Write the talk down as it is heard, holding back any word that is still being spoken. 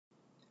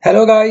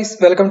Hello guys,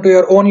 welcome to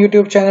your own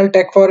YouTube channel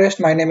Tech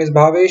Forest. My name is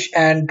Bhavesh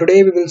and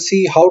today we will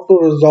see how to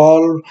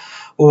resolve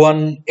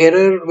one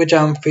error which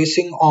I'm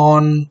facing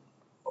on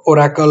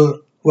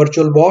Oracle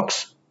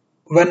VirtualBox.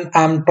 When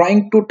I'm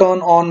trying to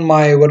turn on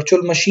my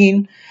virtual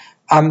machine,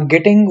 I'm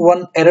getting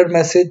one error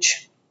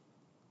message.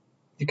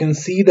 You can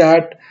see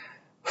that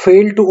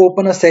failed to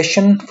open a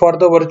session for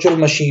the virtual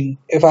machine.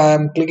 If I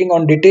am clicking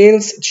on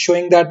details, it's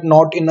showing that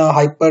not in a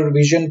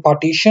hypervisor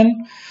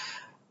partition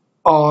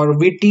or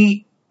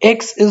VTX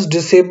is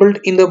disabled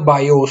in the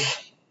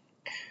BIOS.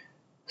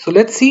 So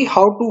let's see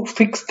how to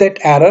fix that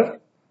error.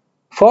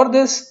 For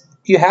this,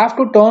 you have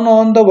to turn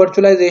on the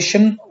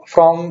virtualization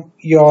from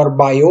your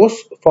BIOS.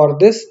 For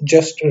this,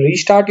 just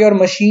restart your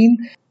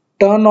machine,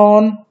 turn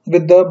on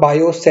with the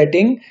BIOS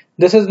setting.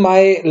 This is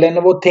my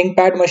Lenovo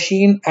ThinkPad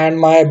machine and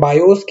my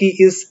BIOS key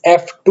is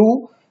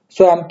F2.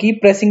 So I'm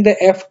keep pressing the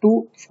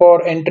F2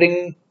 for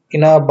entering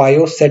in a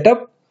BIOS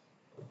setup.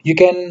 You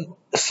can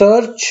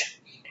search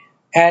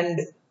and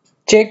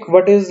check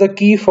what is the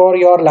key for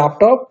your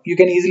laptop. You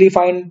can easily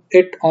find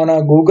it on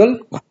a Google.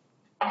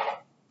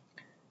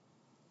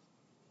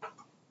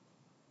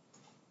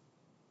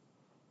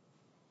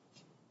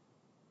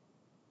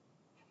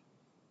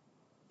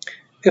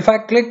 If I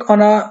click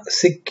on a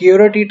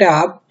security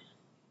tab,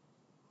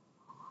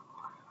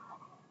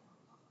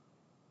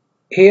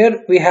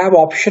 here we have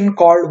option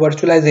called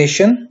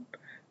virtualization.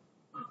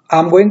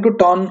 I'm going to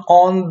turn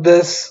on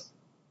this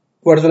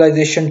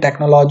virtualization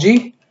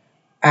technology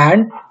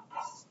and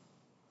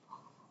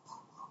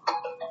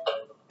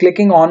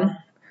clicking on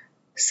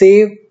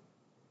save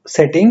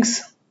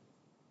settings.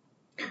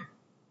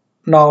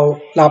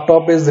 Now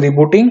laptop is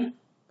rebooting.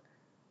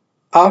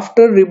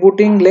 After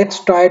rebooting,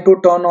 let's try to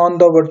turn on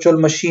the virtual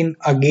machine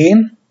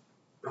again.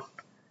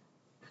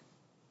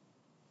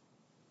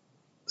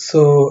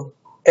 So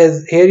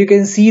as here you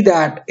can see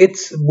that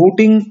it's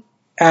booting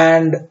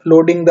and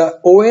loading the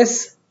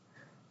OS.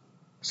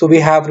 So we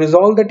have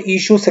resolved that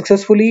issue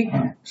successfully.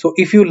 So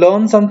if you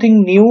learn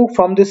something new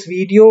from this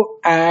video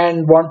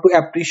and want to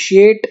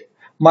appreciate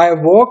my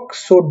work,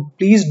 so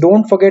please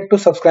don't forget to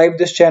subscribe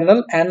this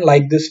channel and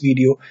like this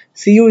video.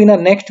 See you in a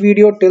next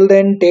video. Till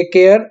then, take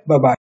care. Bye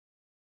bye.